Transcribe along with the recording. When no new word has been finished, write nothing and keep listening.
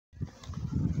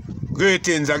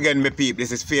Greetings again, my people.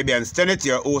 This is Fabian Stennett,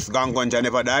 your host, Gang Gunja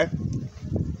Never Die.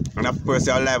 And of course,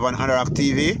 you're live on Anorak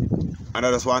TV. And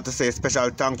I just want to say a special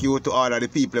thank you to all of the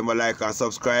people who like and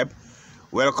subscribe.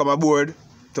 Welcome aboard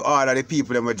to all of the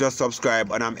people who just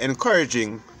subscribe. And I'm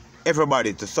encouraging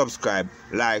everybody to subscribe,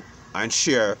 like, and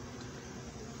share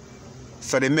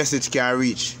so the message can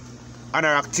reach.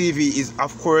 Anorak TV is,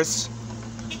 of course,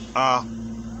 a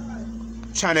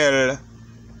channel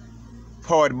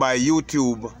powered by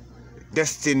YouTube,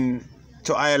 destined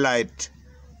to highlight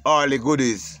all the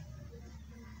goodies,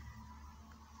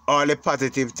 all the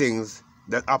positive things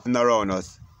that happen around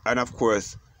us, and of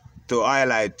course to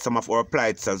highlight some of our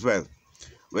plights as well.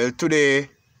 Well, today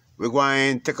we're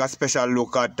going to take a special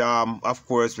look at, of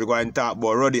course, we're going to talk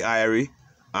about Ruddy Irie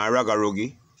and Ragga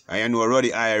Ruggie. And you know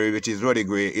Ruddy Irie, which is Ruddy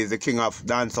Gray, is the king of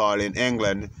dancehall in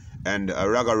England, and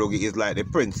Ragga Ruggie is like the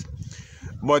prince.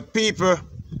 But people,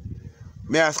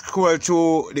 may I scroll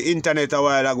through the internet a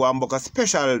while ago and book a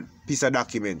special piece of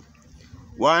document.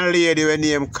 One lady with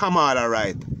name Kamala,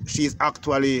 right? She's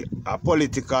actually a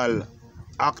political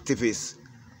activist,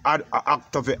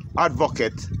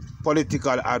 advocate,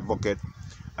 political advocate,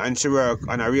 and she works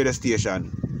on a radio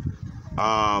station.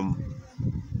 I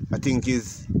think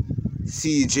is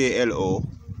CJLO,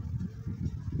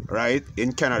 right,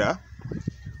 in Canada.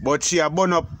 But she had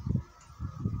burn up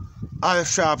all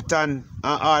Sharpton and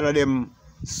all of them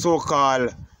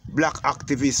so-called black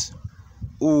activists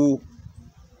who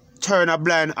turn a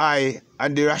blind eye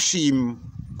on the Rashim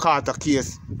Carter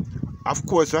case. Of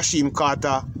course, Rashim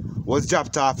Carter was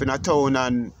dropped off in a town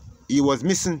and he was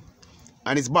missing,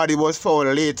 and his body was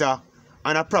found later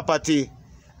on a property,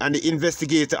 and the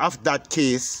investigator of that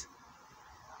case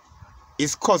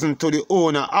is cousin to the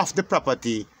owner of the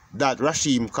property that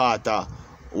Rashim Carter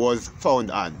was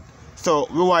found on. So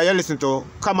we want you to listen to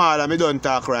Kamala Mi Dun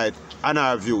Talk, right, and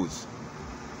our views.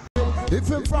 If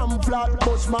him from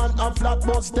Flatbush, man, a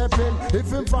Flatbush step in.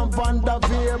 If him from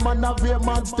Vanderveer, man, a Veer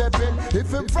man step in.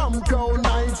 If him from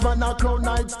cronies, man, a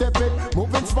cronies step in.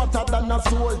 Moving smarter than a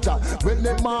soldier. When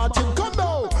they marching, come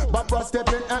down. Bad boy step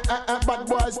in, bad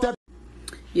boy step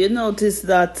in. You notice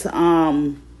that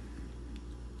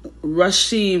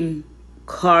Rashim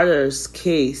Carter's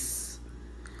case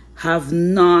have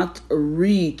not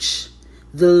reached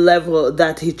the level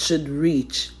that it should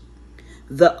reach.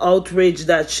 The outrage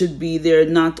that should be there,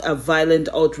 not a violent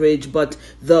outrage, but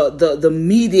the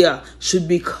media should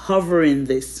be covering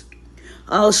this.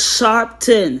 Al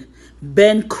Sharpton,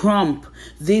 Ben Crump,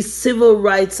 these civil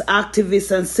rights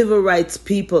activists and civil rights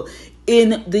people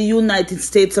in the United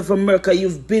States of America,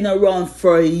 you've been around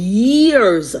for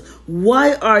years.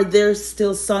 Why are there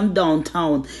still sundown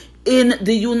town in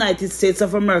the United States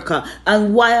of America?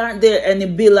 And why aren't there any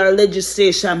bill or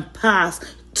legislation passed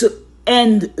to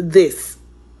end this?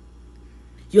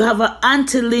 You have an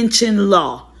anti-lynching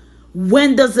law.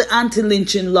 When does the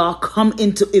anti-lynching law come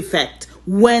into effect?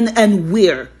 When and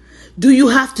where? Do you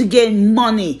have to gain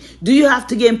money? Do you have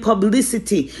to gain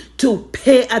publicity to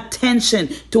pay attention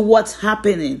to what's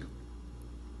happening?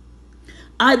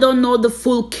 I don't know the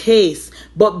full case,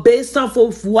 but based off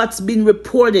of what's been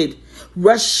reported,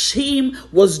 Rashim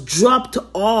was dropped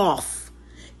off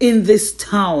in this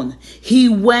town. He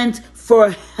went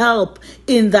for help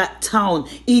in that town.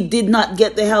 He did not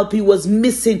get the help. He was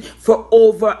missing for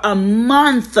over a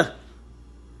month.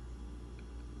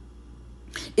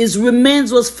 His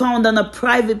remains was found on a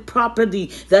private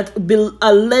property that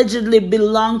allegedly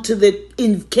belonged to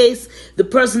the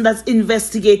person that's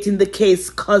investigating the case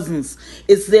cousins.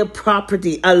 It's their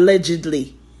property,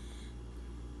 allegedly.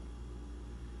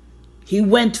 He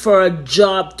went for a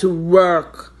job to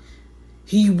work.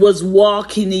 He was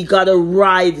walking, he got a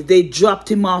ride. They dropped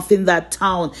him off in that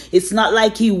town. It's not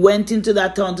like he went into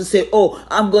that town to say, oh,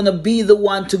 I'm going to be the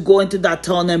one to go into that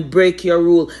town and break your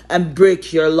rule and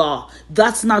break your law.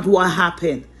 That's not what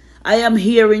happened. I am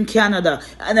here in Canada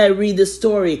and I read the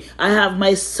story. I have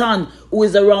my son who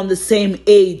is around the same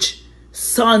age.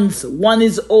 Sons, one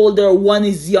is older, one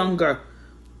is younger.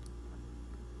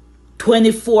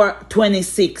 24,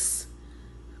 26.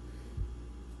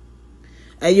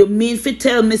 And you mean to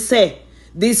tell me, say,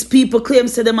 these people claim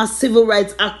say them are civil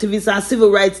rights activists and civil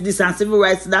rights this and civil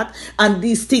rights that, and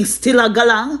these things still a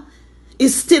galang?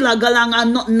 It's still a galang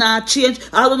and nothing not change.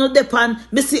 I don't know, depend.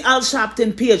 Me see Al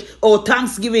Sharpton page. Oh,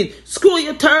 Thanksgiving. Screw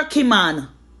your turkey, man.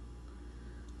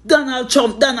 Donald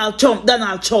Trump, Donald Trump,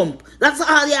 Donald Trump. That's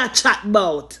all you chat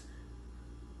about.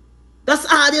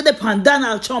 That's all you depend.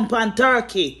 Donald Trump and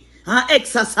turkey. And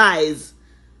exercise.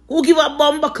 Who give a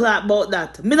bomber clap about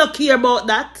that? Me not care about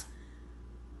that.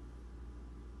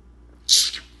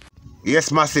 Yes,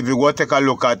 massive. We go take a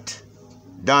look at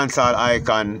dancehall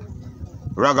icon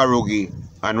Ragga Ruggie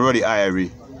and Ruddy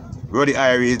Irie. Ruddy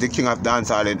Irie is the king of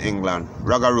dancehall in England.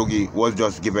 Ragga Ruggie was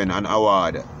just given an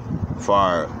award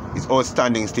for his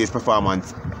outstanding stage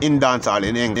performance in dancehall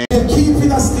in England. You're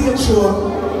keeping a stage show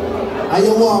and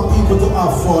you want people to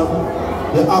have fun,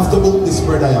 you have to book this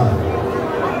brother here.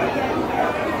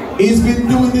 He's been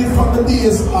doing it from the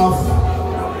days of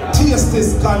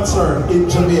Taste's concert in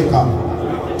Jamaica.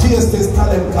 Taste's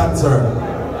talent concert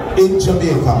in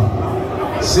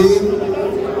Jamaica. See?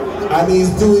 And he's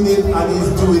doing it, and he's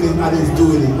doing it, and he's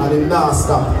doing it, and he not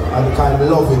stop, and he kind of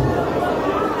love it.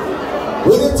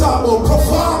 When you talk about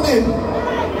performing,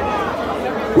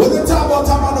 when you talk about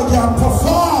a man who can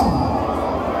perform,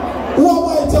 who am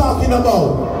I talking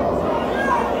about?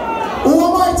 Who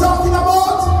am I talking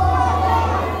about?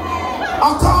 I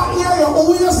can't hear you.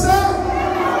 Who you say?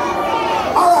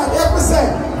 Alright, let me say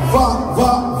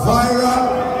viral.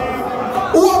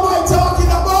 Who am I talking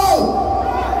about?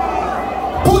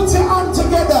 Put your hand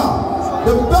together.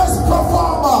 The best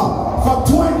performer for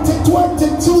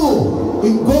 2022.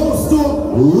 It goes to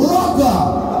Ragga.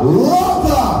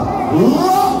 Ragga.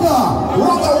 Ragga.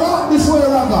 Ragga, walk this way,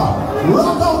 Ragga.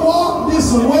 Ragga, walk this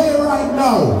way right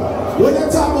now. When you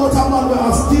talk about a man with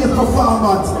a stage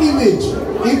performance, image,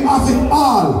 it has it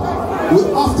all. We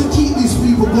have to keep these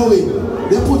people going.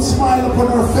 They put smile upon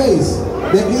our face.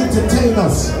 They entertain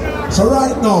us. So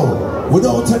right now,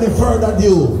 without any further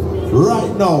ado,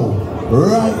 right now,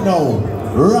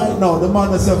 the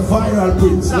man is a viral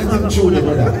prince. Let him show you,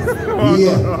 brother.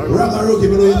 Yeah, Ragga Ruggie,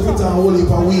 we know you put a whole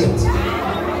heap of weight.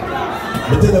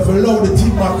 But then if you allow the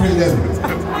team mackerel them,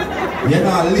 you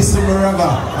now listen to Ragga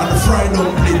and the fried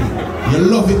dumpling. You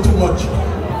love it too much.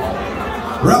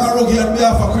 Ragga Ruggie on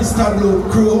behalf of Crystal Blue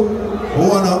crew, we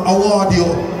want to award you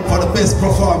for the best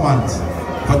performance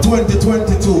for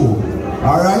 2022.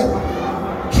 Alright?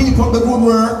 Keep up the good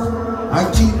work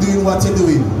and keep doing what you're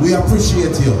doing. We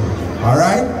appreciate you.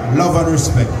 Alright? Love and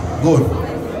respect. Good.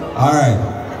 Alright.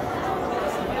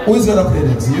 Who's gonna play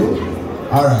next? You?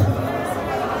 Alright.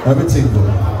 Everything good.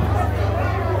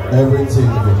 Everything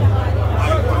good.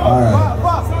 Alright.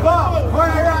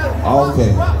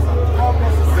 Okay.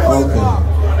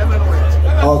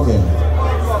 Okay.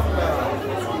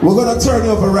 We're gonna turn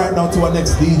you over right now to our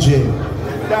next DJ.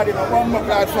 Daddy, one more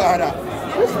Godfather.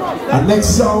 Our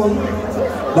next song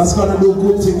that's gonna do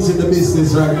good things in the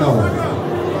business right now.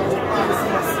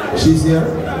 She's here?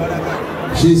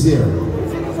 She's here.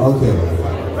 Okay.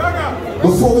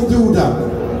 Before we do that,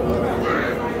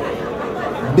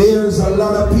 there's a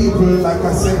lot of people, like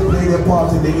I said, play their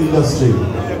part in the industry.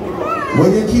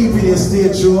 When you keep in your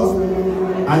stage show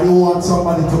and you want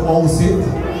somebody to host it,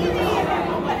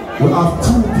 we have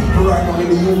two people right now in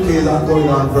the UK that are going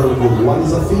on very good. One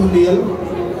is a female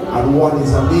and one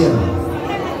is a male.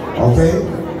 Okay?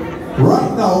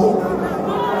 Right now,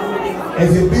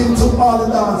 if you've been to all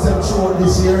the dancing shows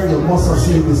this year, you must have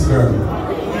seen this girl.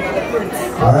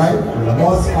 Alright? You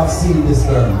must have seen this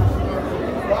girl.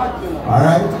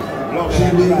 Alright?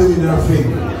 She's been doing her thing.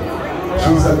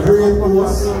 She's a great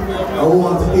host. I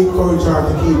want to encourage her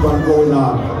to keep on going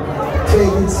on.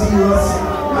 Take it serious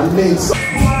and make some.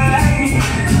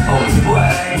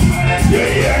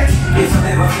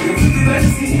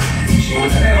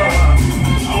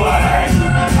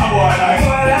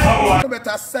 You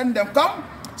better send them come.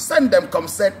 Send them come.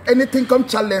 Send anything come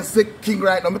challenge the king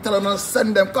right now. I'm telling you,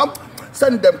 send them come.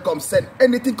 Send them come, send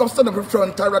anything come, stand up in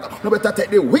front of Ragga. No better take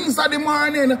the wings of the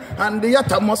morning and the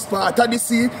uttermost part of the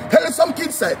sea. Tell some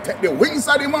kids say, take the wings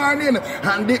of the morning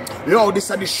and the, yo, this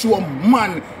is the show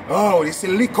man. Oh, this is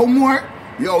a little more.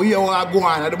 Yo, here I go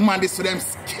on. And the man, this to them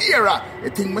scary. You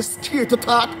think me scared to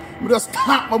talk? I just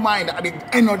talk my mind at the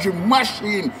energy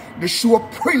machine. The show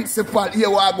principal, here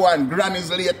I go on. Grannies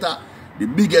later. The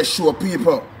biggest show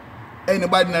people.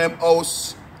 Anybody in them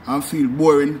house and feel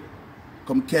boring,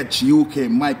 come catch UK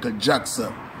Michael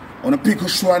Jackson. On a pick a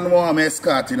show and I'm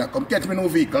escorting. Come catch me no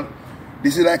vehicle.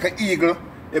 This is like an eagle.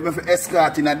 Even for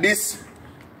escorting this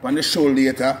on the show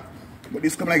later. But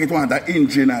this come like it want an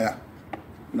engine here.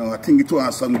 No, I think it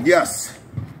wants some gas.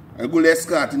 I go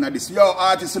escorting this. Yo,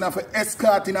 artists enough for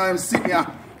escorting I'm sitting here.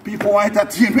 People want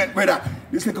entertainment, brother.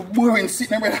 This like a boring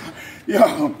sitting brother.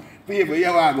 Yo, people, here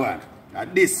I go on.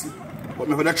 At this. But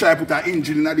I'm going to try to put an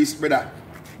engine in this, brother.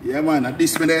 Yeah, man, at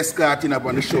this when they escorting up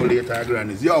on the show later,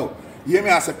 grannies. Yo, hear me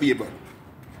as a people.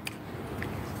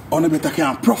 On the better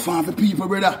can perform for people,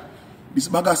 brother. This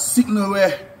bag of signal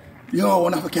where, yo,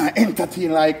 one of can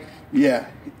entertain like, yeah,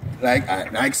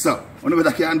 like so. On the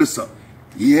better can do so.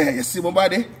 Yeah, you see my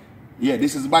body? Yeah,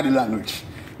 this is body language.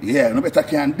 Yeah, no better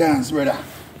can dance, brother.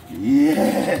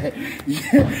 Yeah.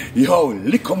 Yo,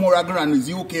 little more grand is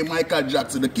UK Michael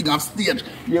Jackson, the king of stage.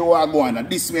 You are going, and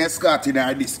this way started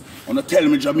like this. Wanna tell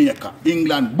me Jamaica,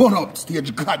 England, burn up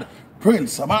stage God,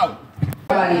 Prince, I'm out.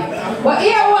 But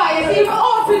here why, you see, for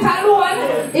outfit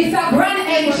alone, it's a grand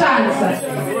entrance.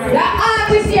 The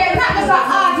artist here is not just an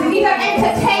artist, he's an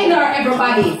entertainer,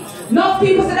 everybody. No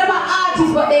people say they're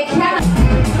artists, but they cannot.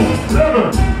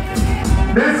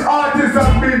 This artist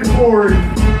has been pouring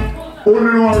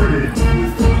only already.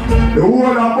 The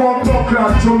whole of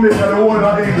Buckland, Jamaica, the whole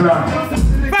of England.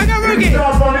 Ruggie!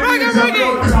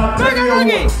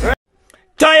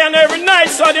 Tie on every night,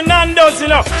 so the Nando's, you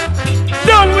know.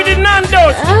 Done with the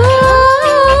Nando's.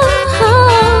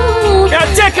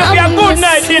 I'll take you for a good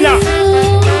night dinner.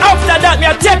 After that,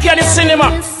 I'll take you to the cinema.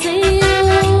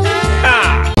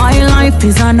 My life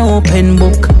is an open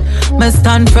book. Me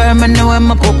stand firm and know when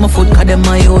I put my foot, cause them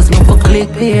I use me for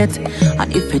clickbait.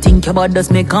 And if you think about this,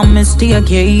 make a mistake,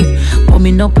 yeah. But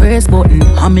me no press button,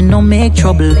 and me no make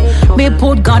trouble. Me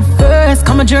put God first,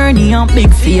 come a journey on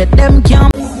big faith. Them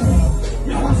can't.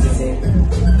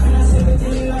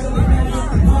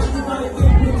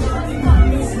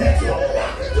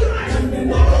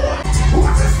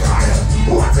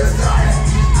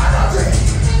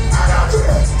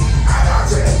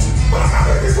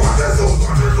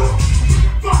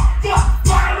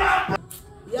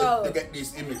 Look at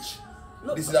this image.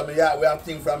 Look, this is a we have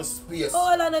things from space.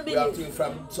 We have things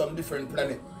from some different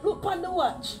planet. Look on the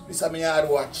watch. This is a yard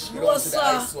watch. You don't see the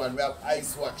ice one. We have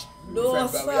ice watch. No,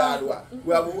 from yard watch.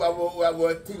 We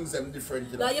have things them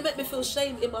different. You know? Now you make me feel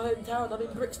shame in my hometown. I'm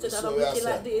in Brixton and so I'm looking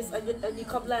like this and you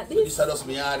come like this. This is just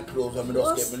my yard clothes and I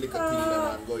just get my little thing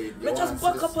and go in. You just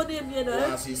back up on him, you know. You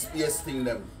want to see space thing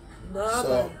them. Nah,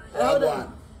 so, hold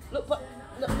on. Look,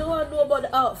 no one know about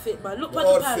the outfit, man. Look at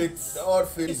the pants. The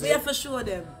outfit is we have to show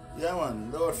them. Yeah, man.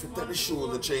 The outfit, the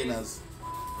shoes, the trainers.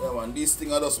 Yeah, man. This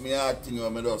thing are just my hard thing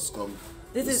when I just come.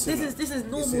 This is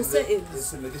normal settings.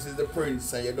 This is the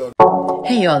Prince and you done.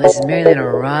 Hey y'all, this is Marilyn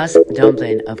Ross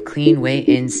Dumpling of Clean Way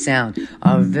in Sound.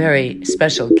 Our very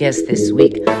special guest this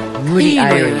week, Ruddy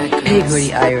Irie, Big Ruddy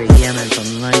Irie, yeah man,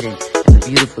 from London, and the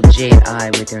beautiful Jade Eye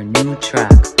with their new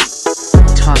track,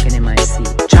 Talking in My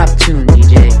Sleep. Drop tune,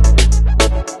 DJ.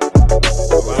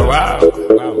 Wow.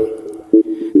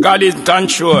 God is in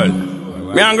control.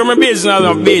 Me and my business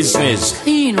of business.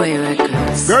 Clean Way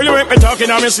Records. Girl, you make me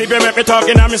talking on me sleep, you make me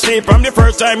talking on me sleep. From the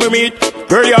first time we meet,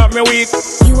 girl, you have me weak.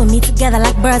 You and me together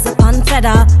like birds upon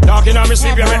feather. Talking on me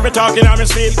sleep, you make me talking on me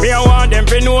sleep. Me I want them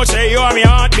to know, say you are me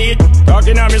heartbeat.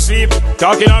 Talking on me sleep,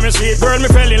 talking on me sleep. Girl, me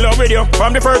fell in love with you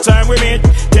from the first time we meet.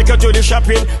 Take you to the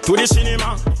shopping, to the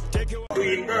cinema. Take you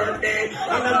Queen birthday,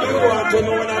 and I do want to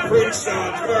know when a Prince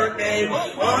starts birthday. All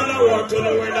I want to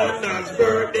know when a Nas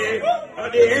birthday.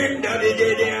 At the end of the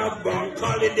day they have bank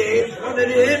holiday. At the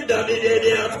end of the day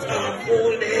they have staff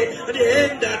full day. At the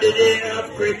end of the day they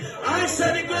have great. I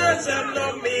said the girls that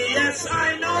love me, yes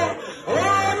I know.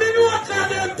 Oh, me know what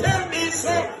them tell me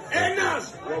so. Hey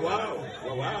Nas, wow.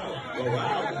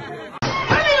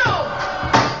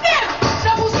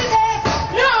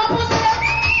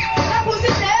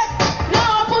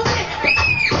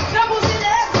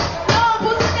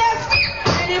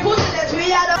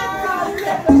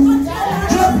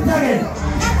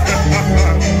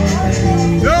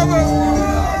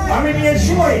 I'm in here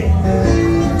showing.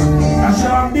 I show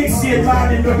I'm big state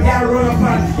man in the guy run up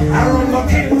and I run the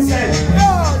king who said,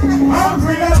 I'm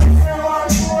bring up everyone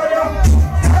for you.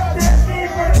 I'm the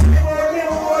people for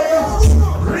you.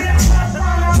 Real man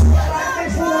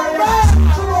like for you.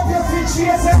 Show up your feet,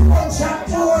 chase and punch and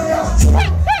for you.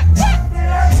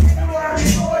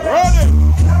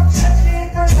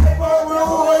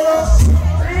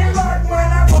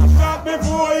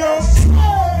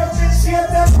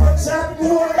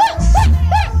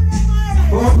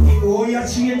 Oh, you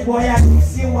change, boy, I can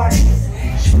see what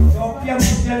is. Don't be a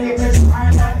little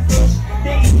iron and fish.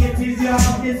 The idiot is your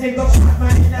house, this is the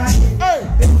man in that.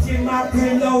 The team of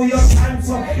below your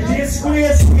handsome.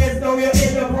 Disgrace, though you're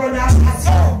in the brother. As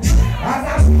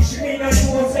I fish me, no, you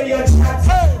won't say your chat.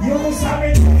 You must have me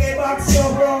to get back to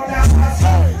your brother.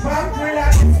 Man,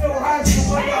 relax, so hard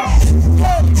for you.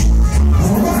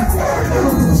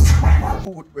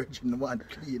 The one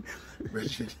clean,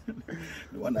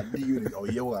 the one that deal with oh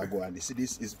you are going. You see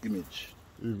this is image.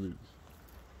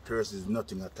 Thirst is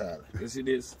nothing at all. You see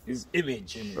this is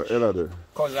image.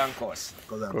 Cause and cause.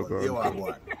 You are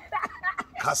going.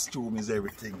 Costume is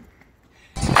everything.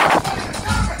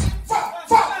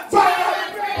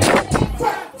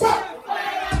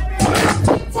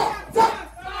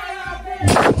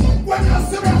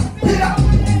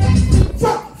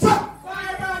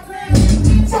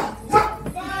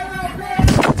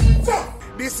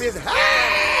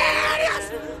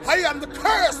 am the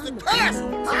curse.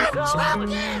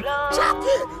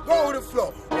 Chucky. Go with the flow.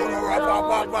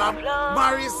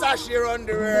 Mary Sashi run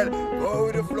the world. Go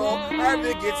with the flow. And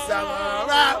we get some.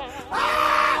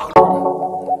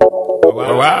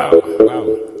 Wow.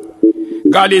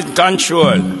 God is in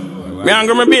control. Me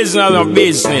angry my business of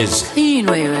business. Clean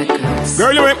Way Records.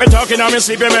 Girl, you make me talking on me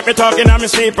sleep, you make me talking on me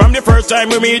sleep. From the first time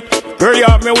we meet, girl, you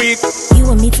have me weak.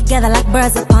 You and me together like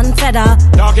birds upon feather.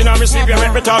 Talking on me sleep, you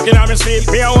make me talking on me sleep.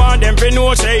 Me I want them to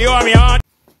know, say you are me heart.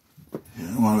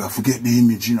 Yeah, man, I forget the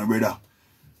image, you know, brother.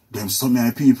 Them some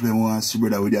of people them want to see,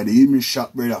 brother, with the image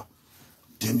shot, brother.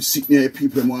 Them sitting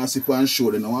people them want to see and show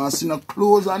them. They want to see no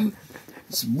clothes and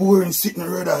it's boring sitting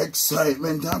there, brother.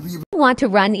 Excitement and people want to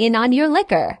run in on your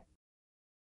liquor.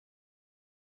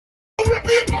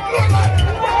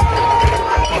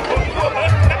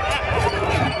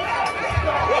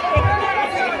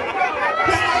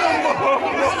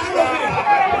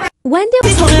 When did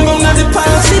we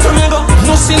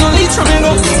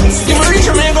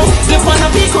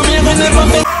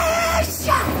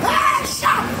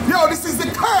Yo, this is the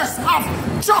curse of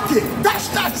Chucky, dash,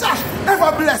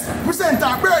 ever blessed. Present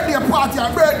our birthday party,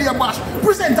 our birthday bash.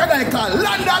 Present a guy called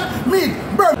London Meet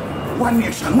Bird. One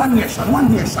nation. Adios.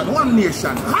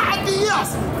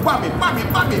 Bobby.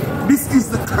 This is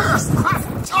the curse of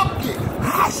Chucky.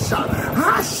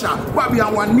 Hasha. Bobby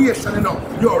and One Nation, you know.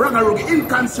 Yo, Ragga Ruggie in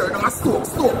concert on a Stoke.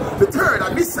 The 3rd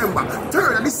of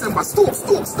December.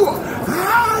 Stoke.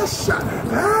 Hasha.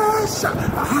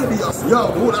 Adios. Yo,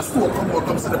 who the Stoke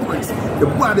come to the Prince. The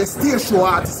baddest stage show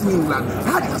artist in England.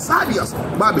 Adios.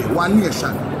 Bobby, One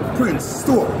Nation. Prince,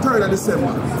 Stoke, 3rd of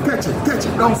December. Catch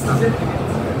it, don't stop.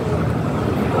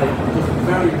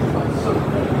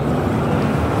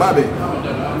 Bobby,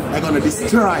 I'm gonna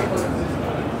destroy it.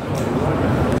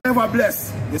 Never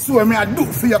bless. You see what me I do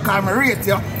for you, cause I rate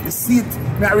you. You see it,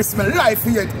 me I risk my life for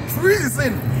you. It's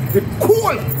freezing. It's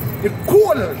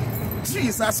cold.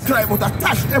 Jesus Christ, but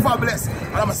attached never bless.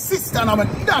 And I'm a sister and I'm a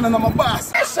dad and I'm a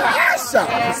boss. Asha.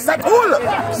 Satul.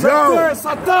 Yo.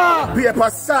 Paper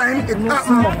sign, it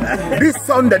happened.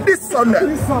 This Sunday.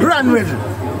 Granville.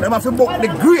 Them have to book the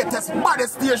greatest,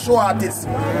 baddest stage show artist.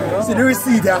 See the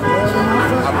receipt here?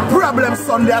 A problem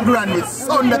Sunday at Granville.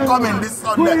 Sunday coming this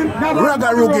Sunday.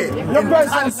 Ragga Ruggie in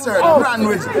concert,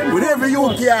 Granville, with every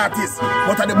UK artist.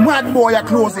 But the mad boy are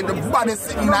closing, the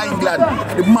baddest thing in England.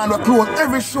 The man will close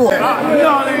every show.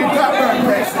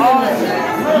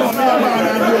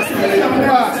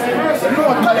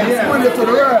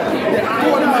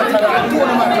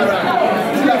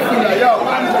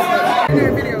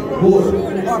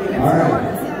 Alright.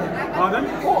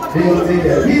 He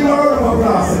learned from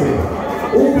philosophy.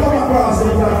 Who come across the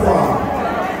platform?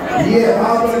 Yeah,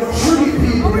 all the 3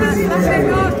 people in the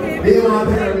they want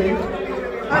to tell me.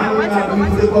 I'm going to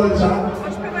use the culture.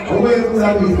 Away from the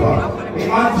people. The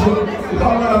answer, the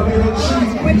common of the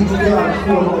 3 people they are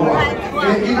for the one.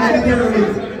 They even the pyramid.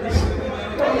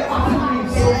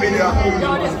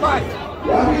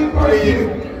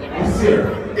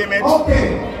 Okay.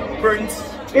 Prince.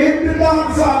 In the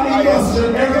dancehall industry,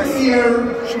 every year,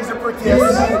 she's a pretty there's a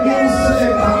new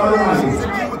selector arise,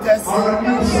 or a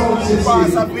new sound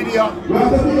system. We have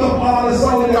to pick up all the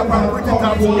sound that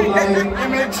come forward like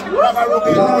image, Ragga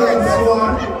Ruggie,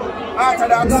 after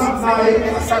that,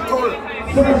 Satul,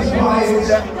 Fresh Vibes,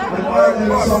 and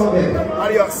Urban Sound.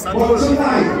 Adios, Satul. But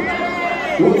tonight,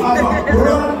 we have a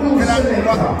brand new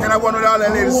selector. Can I one with all the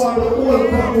ladies? One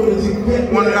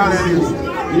with all the ladies.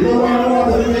 You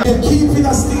keep it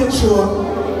a stage show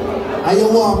and you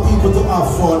want people to have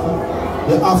fun,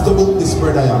 you have to book this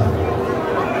brother here.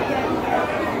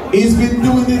 He's been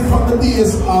doing it from the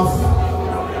days of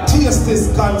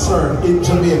Tasty's concert in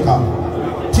Jamaica.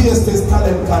 Tasty's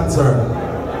talent concert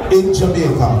in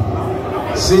Jamaica.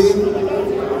 See?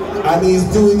 And he's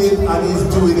doing it and he's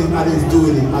doing it and he's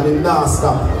doing it and he not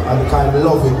stop and kind of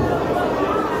love it.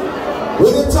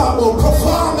 When you talk about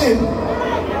performing,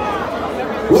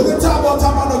 when you talk about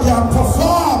a man who can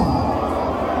perform,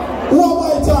 who am I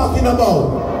talking about?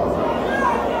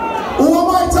 Who am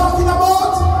I talking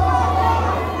about?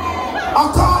 I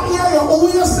can't hear you. Who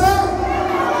you say?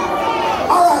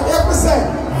 Alright, let me say.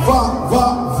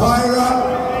 Vibe.